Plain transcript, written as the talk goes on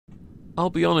I'll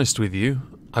be honest with you,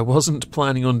 I wasn't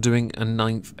planning on doing a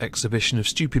 9th exhibition of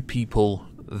stupid people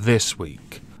this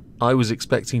week. I was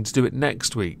expecting to do it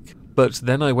next week, but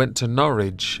then I went to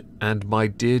Norwich and my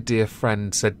dear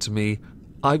friend said to me,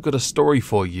 I've got a story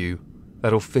for you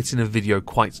that'll fit in a video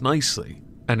quite nicely,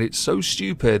 and it's so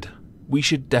stupid, we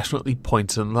should definitely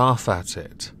point and laugh at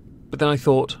it. But then I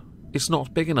thought, it's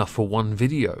not big enough for one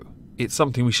video. It's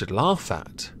something we should laugh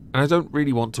at, and I don't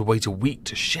really want to wait a week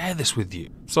to share this with you.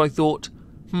 So I thought,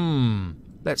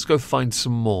 let's go find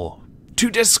some more. To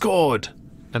Discord!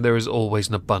 And there is always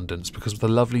an abundance, because the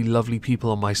lovely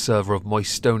people on my server of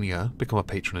Moistonia, become a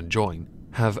patron and join,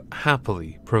 have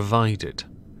happily provided.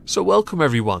 So welcome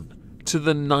everyone to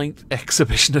the 9th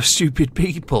exhibition of stupid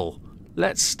people.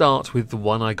 Let's start with the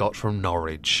one I got from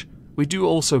Norwich. We do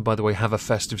also, by the way, have a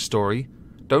festive story.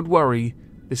 Don't worry,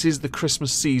 this is the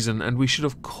Christmas season and we should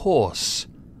of course,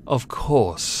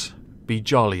 be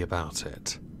jolly about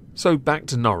it. So back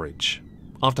to Norwich.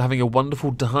 After having a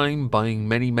wonderful time buying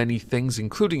many things,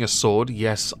 including a sword.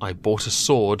 Yes, I bought a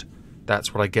sword.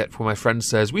 That's what I get when my friend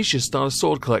says, we should start a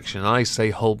sword collection. And I say,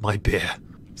 hold my beer.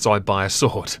 So I buy a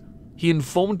sword. He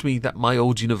informed me that my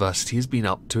old university has been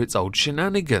up to its old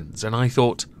shenanigans. And I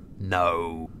thought,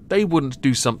 no, they wouldn't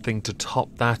do something to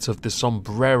top that of the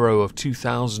sombrero of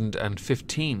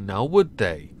 2015 now, would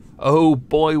they? Oh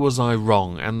boy was I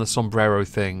wrong. And the sombrero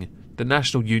thing, the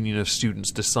National Union of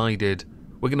Students decided,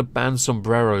 we're going to ban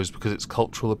sombreros because it's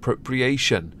cultural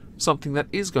appropriation, something that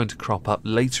is going to crop up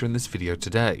later in this video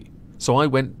today. So I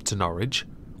went to Norwich,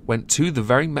 went to the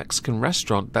very Mexican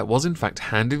restaurant that was in fact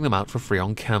handing them out for free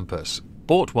on campus,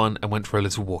 bought one and went for a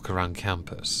little walk around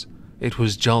campus. It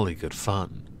was jolly good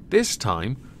fun. This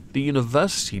time, the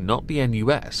university, not the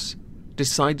NUS,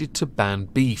 decided to ban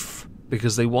beef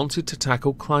because they wanted to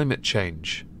tackle climate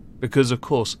change. Because of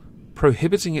course,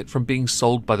 prohibiting it from being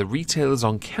sold by the retailers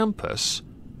on campus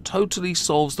totally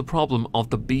solves the problem of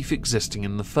the beef existing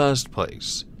in the first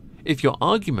place. If your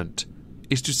argument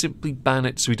is to simply ban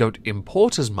it so we don't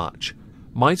import as much,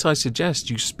 might I suggest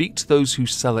you speak to those who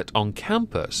sell it on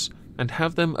campus and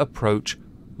have them approach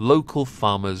local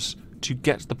farmers to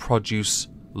get the produce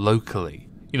locally.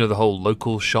 You know, the whole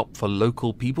local shop for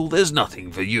local people, there's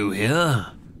nothing for you here.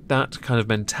 That kind of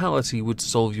mentality would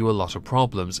solve you a lot of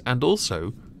problems and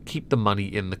also keep the money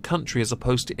in the country as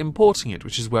opposed to importing it,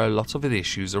 which is where a lot of the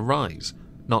issues arise,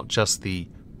 not just the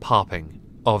popping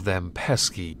of them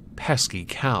pesky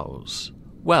cows.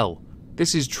 Well,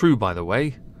 this is true, by the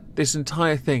way. This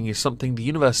entire thing is something the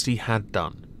university had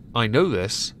done. I know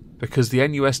this because the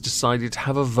NUS decided to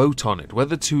have a vote on it,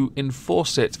 whether to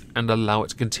enforce it and allow it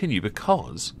to continue,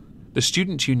 because the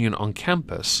student union on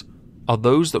campus are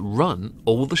those that run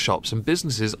all the shops and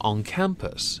businesses on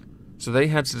campus. So they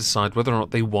had to decide whether or not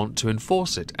they want to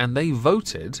enforce it, and they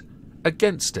voted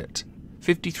against it.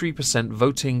 53%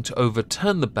 voting to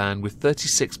overturn the ban, with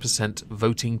 36%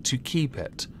 voting to keep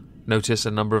it. Notice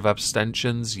a number of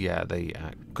abstentions? Yeah, they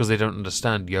act because they don't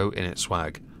understand in it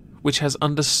swag, which has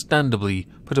understandably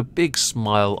put a big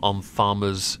smile on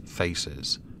farmers'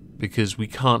 faces, because we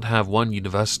can't have one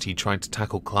university trying to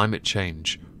tackle climate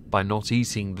change by not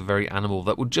eating the very animal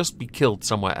that would just be killed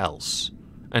somewhere else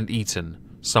and eaten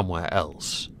somewhere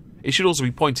else. It should also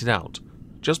be pointed out,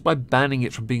 just by banning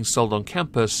it from being sold on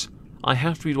campus, I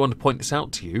have to be the one to point this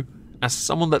out to you, as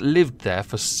someone that lived there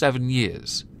for 7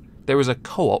 years. There is a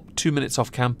co-op 2 minutes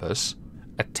off campus,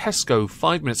 a Tesco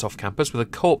 5 minutes off campus with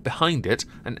a co-op behind it,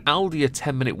 an Aldi a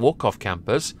 10-minute walk off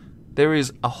campus. There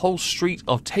is a whole street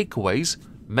of takeaways,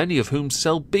 many of whom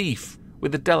sell beef,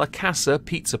 with the Della Casa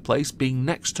pizza place being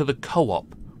next to the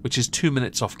co-op, which is 2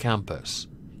 minutes off campus.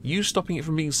 You stopping it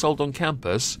from being sold on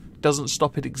campus doesn't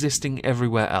stop it existing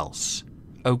everywhere else.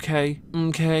 Okay?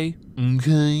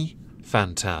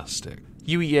 Fantastic.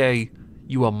 UEA,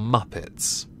 you are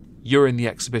Muppets. You're in the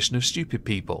exhibition of stupid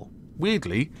people.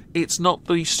 Weirdly, it's not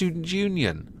the student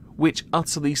union, which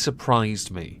utterly surprised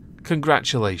me.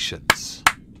 Congratulations.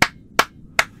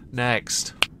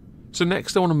 Next. So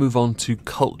next I want to move on to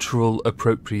cultural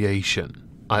appropriation.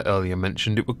 I earlier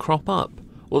mentioned it would crop up.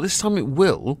 Well, this time it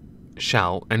will,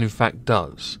 shall, and in fact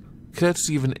does,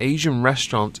 courtesy of an Asian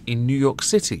restaurant in New York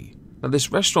City. Now,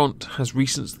 this restaurant has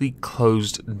recently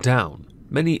closed down.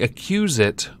 Many accuse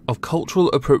it of cultural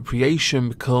appropriation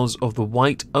because of the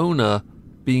white owner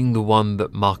being the one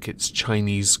that markets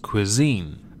Chinese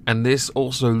cuisine, and this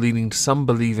also leading to some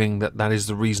believing that that is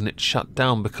the reason it shut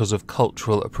down, because of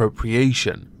cultural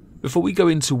appropriation. Before we go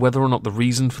into whether or not the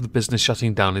reason for the business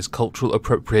shutting down is cultural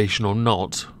appropriation or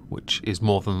not, which is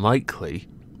more than likely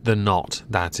the not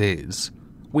that is,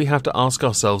 we have to ask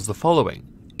ourselves the following.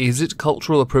 Is it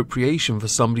cultural appropriation for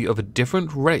somebody of a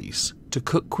different race to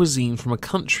cook cuisine from a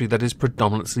country that is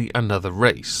predominantly another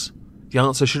race? The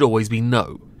answer should always be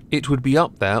no. It would be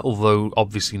up there, although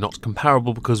obviously not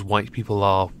comparable because white people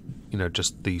are,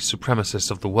 just the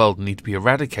supremacists of the world and need to be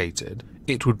eradicated.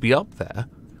 It would be up there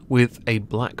with a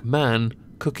black man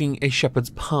cooking a shepherd's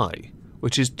pie,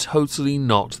 which is totally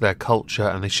not their culture,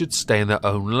 and they should stay in their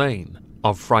own lane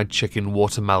of fried chicken,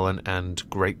 watermelon, and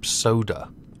grape soda.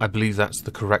 I believe that's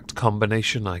the correct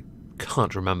combination. I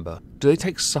can't remember. Do they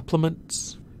take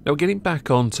supplements? Now, getting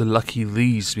back on to Lucky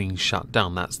Lee's being shut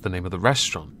down, that's the name of the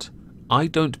restaurant. I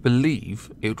don't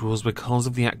believe it was because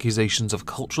of the accusations of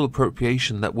cultural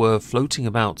appropriation that were floating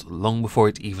about long before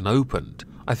it even opened.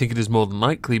 I think it is more than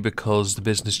likely because the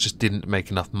business just didn't make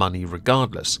enough money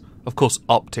regardless. Of course,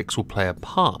 optics will play a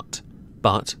part,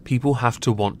 but people have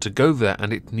to want to go there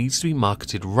and it needs to be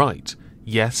marketed right.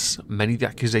 Yes, many of the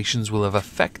accusations will have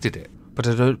affected it, but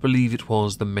I don't believe it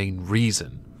was the main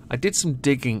reason. I did some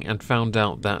digging and found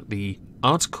out that the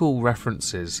article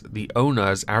references the owner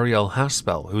as Ariel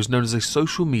Haspel, who is known as a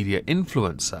social media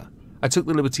influencer. I took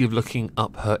the liberty of looking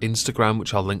up her Instagram,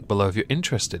 which I'll link below if you're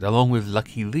interested, along with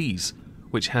Lucky Lee's,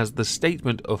 which has the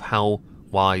statement of how,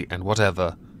 why, and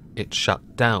whatever it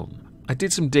shut down. I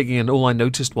did some digging and all I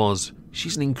noticed was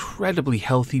she's an incredibly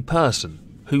healthy person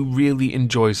who really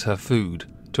enjoys her food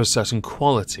to a certain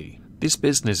quality. This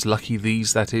business, Lucky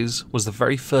Lee's that is, was the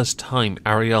very first time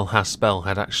Ariel Haspel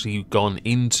had actually gone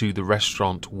into the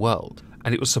restaurant world,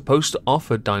 and it was supposed to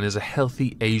offer diners a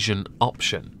healthy Asian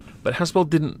option. But Haspel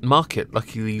didn't market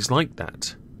Lucky Lee's like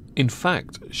that. In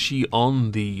fact, she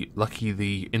on the Lucky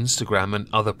Lee Instagram and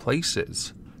other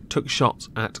places took shots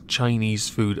at Chinese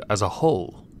food as a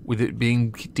whole, with it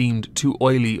being deemed too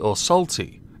oily or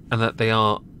salty, and that they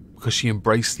are, because she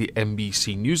embraced the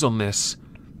NBC News on this,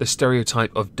 the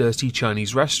stereotype of dirty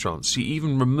Chinese restaurants. She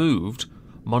even removed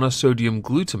monosodium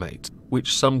glutamate,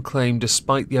 which some claim,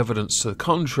 despite the evidence to the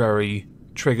contrary,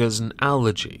 triggers an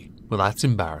allergy. Well, that's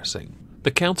embarrassing. The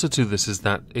counter to this is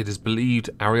that it is believed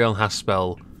Ariel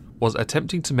Haspel was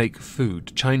attempting to make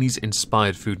food,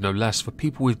 Chinese-inspired food no less, for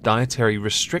people with dietary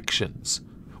restrictions,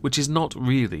 which is not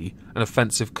really an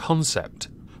offensive concept,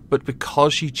 but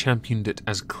because she championed it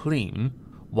as clean,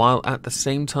 while at the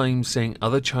same time saying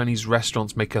other Chinese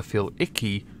restaurants make her feel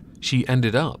icky, she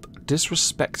ended up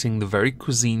disrespecting the very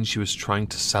cuisine she was trying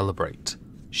to celebrate.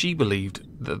 She believed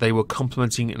that they were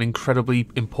complementing an incredibly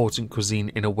important cuisine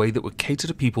in a way that would cater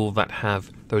to people that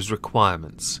have those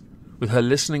requirements. With her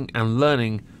listening and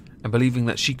learning and believing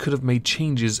that she could have made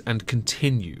changes and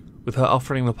continue, with her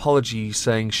offering an apology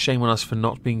saying shame on us for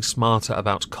not being smarter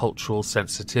about cultural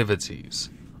sensitivities.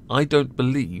 I don't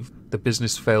believe the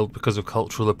business failed because of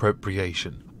cultural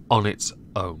appropriation on its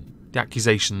own. The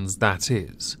accusations, that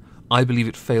is. I believe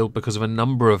it failed because of a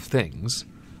number of things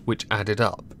which added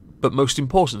up. But most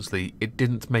importantly, it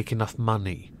didn't make enough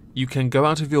money. You can go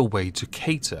out of your way to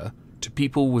cater to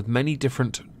people with many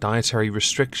different dietary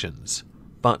restrictions,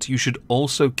 but you should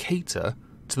also cater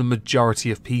to the majority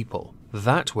of people.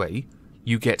 That way,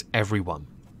 you get everyone,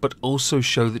 but also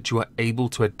show that you are able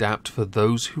to adapt for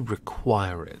those who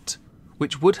require it,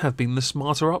 which would have been the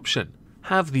smarter option.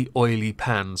 Have the oily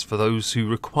pans for those who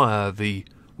require the,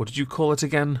 what did you call it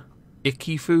again?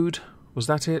 Icky food? Was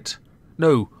that it?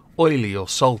 No, oily or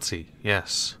salty.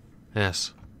 Yes.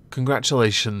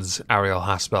 Congratulations, Ariel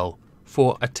Haspel,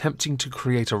 for attempting to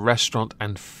create a restaurant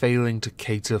and failing to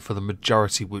cater for the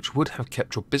majority, which would have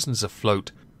kept your business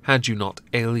afloat had you not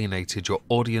alienated your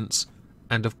audience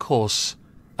and, of course,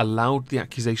 allowed the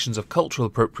accusations of cultural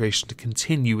appropriation to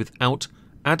continue without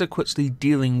adequately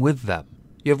dealing with them.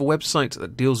 You have a website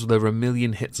that deals with over 1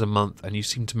 million hits a month and you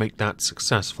seem to make that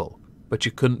successful, but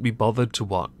you couldn't be bothered to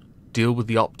what? Deal with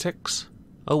the optics?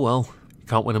 Oh well, you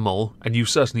can't win them all, and you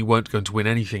certainly weren't going to win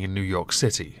anything in New York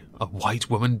City. A white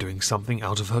woman doing something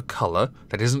out of her colour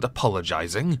that isn't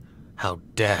apologising? How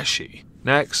dare she?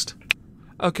 Next.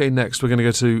 Okay, next we're going to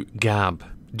go to Gab.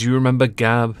 Do you remember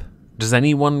Gab? Does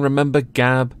anyone remember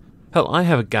Gab? Hell, I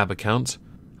have a Gab account.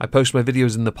 I post my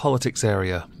videos in the politics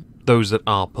area. Those that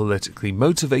are politically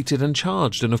motivated and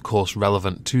charged, and of course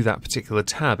relevant to that particular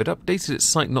tab. It updated its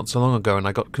site not so long ago and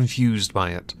I got confused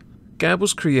by it. Gab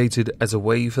was created as a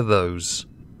way for those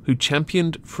who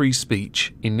championed free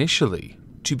speech initially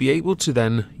to be able to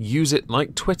then use it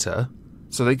like Twitter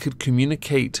so they could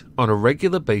communicate on a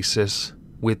regular basis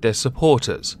with their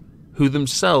supporters, who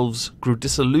themselves grew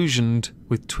disillusioned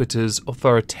with Twitter's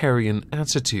authoritarian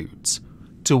attitudes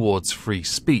towards free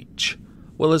speech.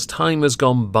 Well, as time has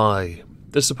gone by,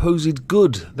 the supposed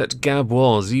good that Gab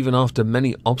was, even after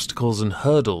many obstacles and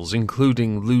hurdles,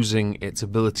 including losing its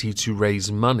ability to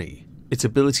raise money, its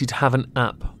ability to have an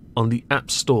app on the app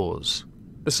stores,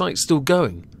 The site's still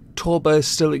going. Torba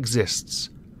still exists.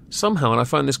 Somehow, and I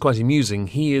find this quite amusing,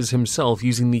 he is himself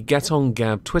using the Get on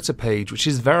Gab Twitter page, which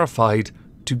is verified,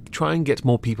 to try and get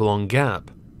more people on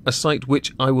Gab. A site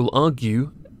which I will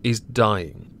argue is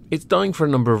dying. It's dying for a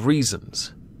number of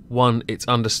reasons. One, it's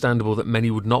understandable that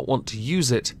many would not want to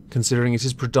use it, considering it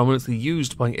is predominantly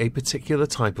used by a particular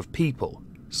type of people.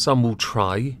 Some will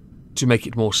try to make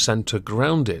it more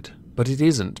centre-grounded, but it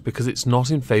isn't, because it's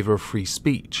not in favour of free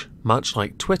speech, much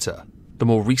like Twitter. The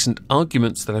more recent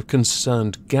arguments that have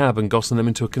concerned Gab and gotten them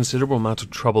into a considerable amount of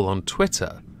trouble on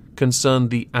Twitter concern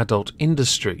the adult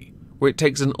industry, where it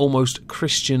takes an almost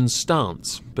Christian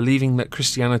stance, believing that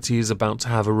Christianity is about to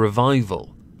have a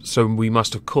revival. So we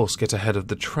must of course get ahead of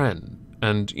the trend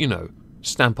and,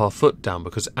 stamp our foot down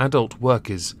because adult work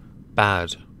is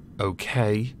bad,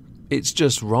 okay? It's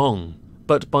just wrong.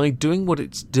 But by doing what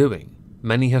it's doing,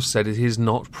 many have said it is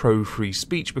not pro-free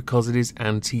speech because it is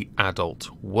anti-adult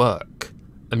work.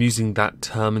 I'm using that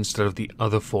term instead of the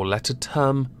other four-letter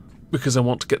term because I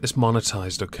want to get this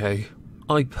monetized, okay?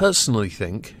 I personally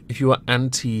think if you are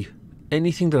anti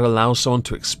anything that allows someone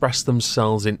to express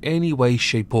themselves in any way,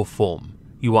 shape or form,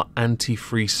 you are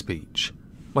anti-free speech.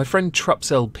 My friend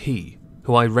TrupsLP,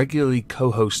 who I regularly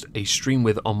co-host a stream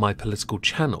with on my political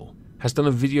channel, has done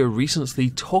a video recently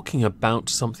talking about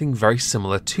something very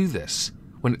similar to this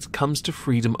when it comes to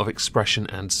freedom of expression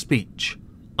and speech.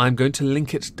 I'm going to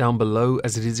link it down below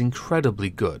as it is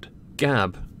incredibly good.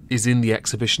 Gab is in the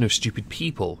exhibition of stupid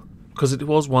people because it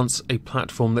was once a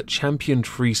platform that championed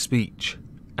free speech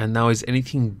and now is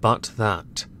anything but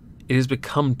that. It has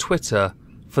become Twitter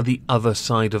for the other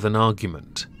side of an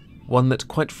argument, one that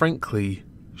quite frankly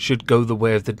should go the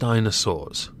way of the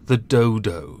dinosaurs, the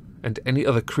dodo, and any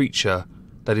other creature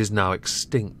that is now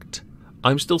extinct.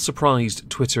 I'm still surprised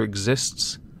Twitter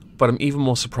exists, but I'm even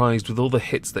more surprised with all the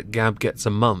hits that Gab gets a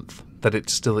month that it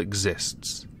still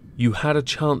exists. You had a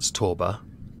chance, Torba,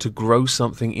 to grow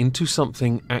something into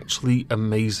something actually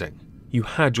amazing. You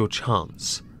had your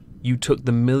chance. You took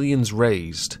the millions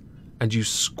raised and you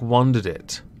squandered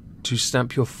it to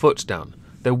stamp your foot down.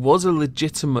 There was a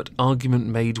legitimate argument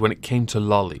made when it came to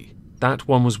Lilly. That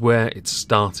one was where it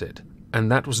started.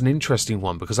 And that was an interesting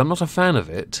one because I'm not a fan of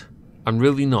it. I'm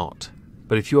really not.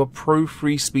 But if you are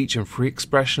pro-free speech and free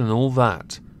expression and all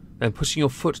that, then putting your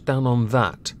foot down on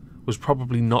that was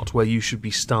probably not where you should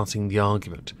be starting the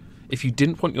argument. If you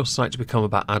didn't want your site to become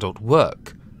about adult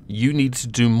work, you need to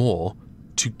do more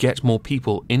to get more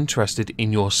people interested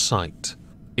in your site.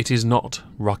 It is not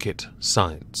rocket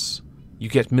science. You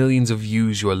get millions of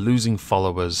views, you are losing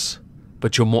followers,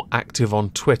 but you're more active on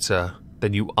Twitter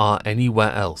than you are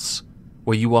anywhere else,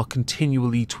 where you are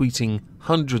continually tweeting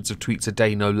hundreds of tweets a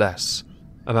day, no less,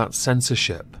 about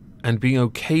censorship and being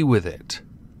okay with it,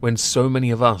 when so many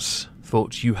of us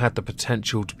thought you had the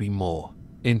potential to be more.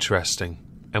 Interesting.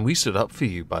 And we stood up for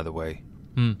you, by the way.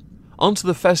 On to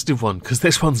the festive one, because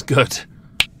this one's good.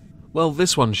 Well,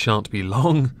 this one shan't be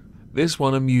long. This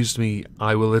one amused me,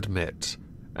 I will admit.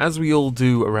 As we all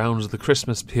do around the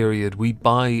Christmas period, we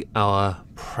buy our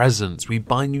presents, we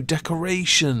buy new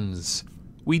decorations.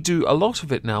 We do a lot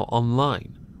of it now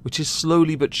online, which is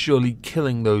slowly but surely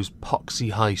killing those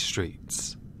poxy high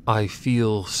streets. I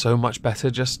feel so much better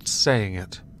just saying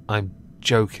it. I'm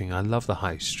joking, I love the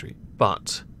high street.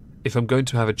 But if I'm going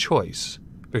to have a choice,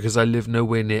 because I live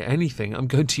nowhere near anything, I'm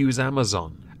going to use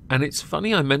Amazon. And it's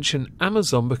funny I mention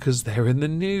Amazon because they're in the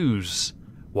news.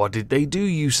 What did they do,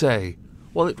 you say?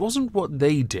 Well, it wasn't what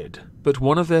they did, but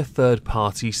one of their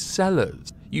third-party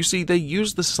sellers. You see, they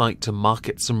used the site to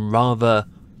market some rather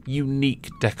unique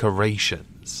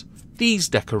decorations. These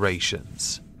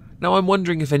decorations. Now I'm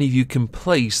wondering if any of you can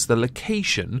place the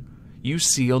location you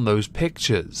see on those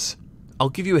pictures. I'll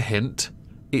give you a hint.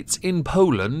 It's in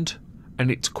Poland,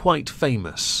 and it's quite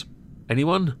famous.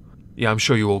 Anyone? Yeah, I'm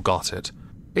sure you all got it.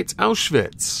 It's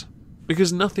Auschwitz.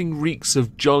 Because nothing reeks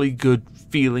of jolly good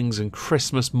feelings and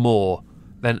Christmas more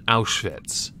than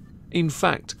Auschwitz. In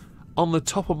fact, on the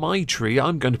top of my tree,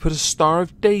 I'm going to put a Star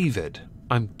of David.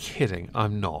 I'm kidding,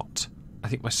 I'm not. I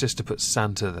think my sister put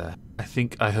Santa there. I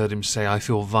think I heard him say I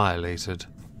feel violated.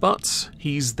 But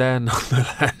he's there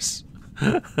nonetheless.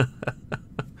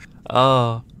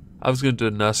 I was going to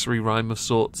do a nursery rhyme of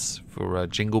sorts for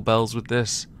Jingle Bells with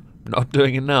this. I'm not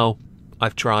doing it now.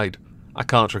 I've tried. I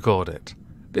can't record it.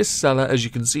 This seller, as you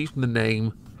can see from the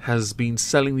name, has been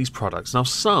selling these products. Now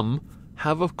some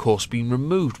have of course been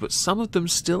removed, but some of them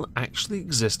still actually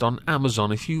exist on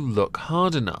Amazon if you look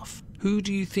hard enough. Who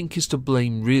do you think is to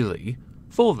blame really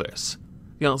for this?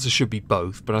 The answer should be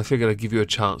both, but I figured I'd give you a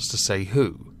chance to say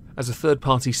who. As a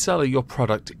third-party seller, your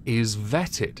product is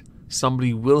vetted.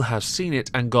 Somebody will have seen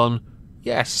it and gone,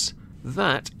 Yes,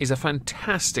 that is a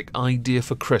fantastic idea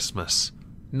for Christmas.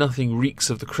 Nothing reeks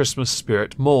of the Christmas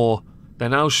spirit more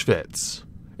than Auschwitz.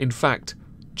 In fact,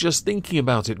 just thinking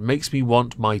about it makes me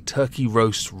want my turkey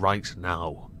roast right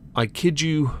now. I kid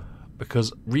you,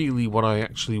 because really what I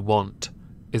actually want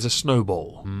is a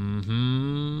snowball.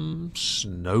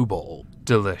 Snowball.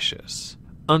 Delicious.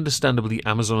 Understandably,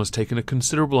 Amazon has taken a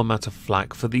considerable amount of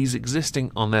flack for these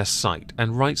existing on their site,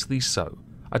 and rightly so.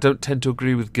 I don't tend to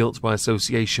agree with guilt by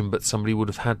association, but somebody would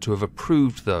have had to have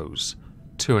approved those,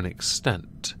 to an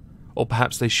extent. Or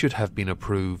perhaps they should have been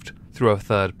approved through a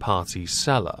third-party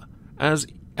seller, as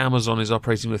Amazon is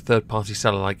operating with a third-party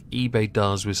seller like eBay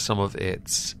does with some of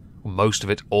its, or most of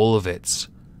it, all of its,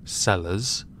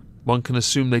 sellers. One can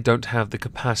assume they don't have the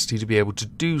capacity to be able to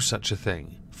do such a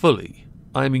thing, fully.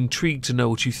 I am intrigued to know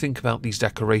what you think about these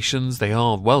decorations. They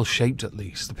are well-shaped at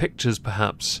least. The pictures,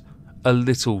 perhaps, a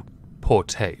little poor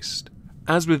taste.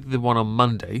 As with the one on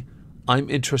Monday, I'm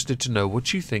interested to know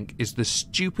what you think is the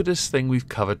stupidest thing we've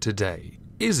covered today.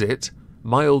 Is it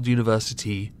my old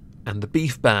university and the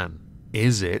beef ban?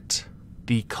 Is it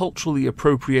the culturally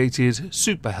appropriated,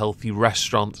 super healthy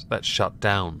restaurant that shut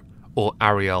down? Or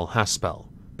Ariel Haspel,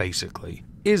 basically?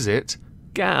 Is it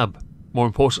Gab? More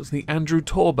importantly, Andrew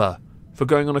Torba, for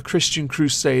going on a Christian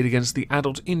crusade against the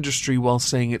adult industry while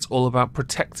saying it's all about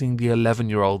protecting the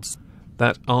 11-year-olds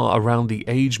that are around the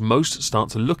age most start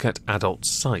to look at adult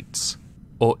sites?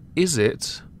 Or is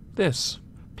it this?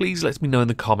 Please let me know in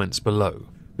the comments below.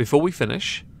 Before we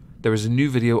finish, there is a new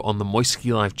video on the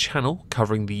Moistonia Live channel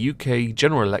covering the UK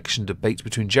general election debate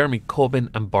between Jeremy Corbyn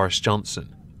and Boris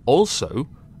Johnson. Also,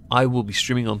 I will be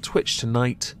streaming on Twitch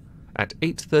tonight at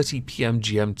 8:30 PM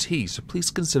GMT, so please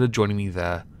consider joining me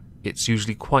there. It's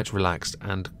usually quite relaxed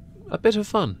and a bit of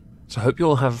fun. So I hope you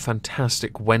all have a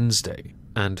fantastic Wednesday,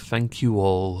 and thank you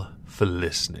all for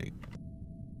listening.